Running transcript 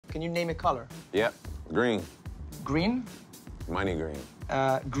Can you name a color? Yep, green. Green? Money green.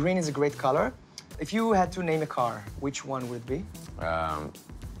 Green is a great color. If you had to name a car, which one would it be?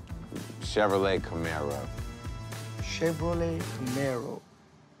 Chevrolet Camaro. Chevrolet Camaro.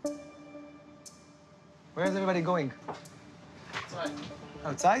 Where's everybody going? Outside.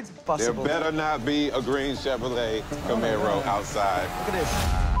 Outside? Possible. There better not be a green Chevrolet Camaro outside. Look at this.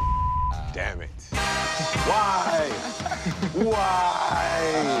 Damn it. Why?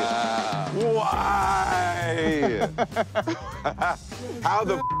 Why? Why? How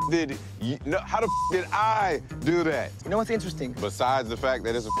the did you, no, how the did I do that? You know what's interesting? Besides the fact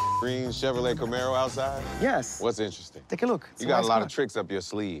that it's a green Chevrolet Camaro outside? Yes. What's interesting? Take a look. It's You got nice a lot car. of tricks up your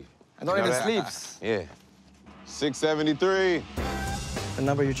sleeve. I don't You know even that? sleeves. Yeah. 673. The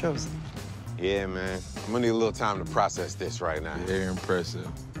number you chose. Yeah, man. I'm gonna need a little time to process this right now. Very impressive.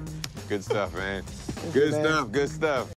 Good stuff, man. Thank Good you, man. stuff, good stuff.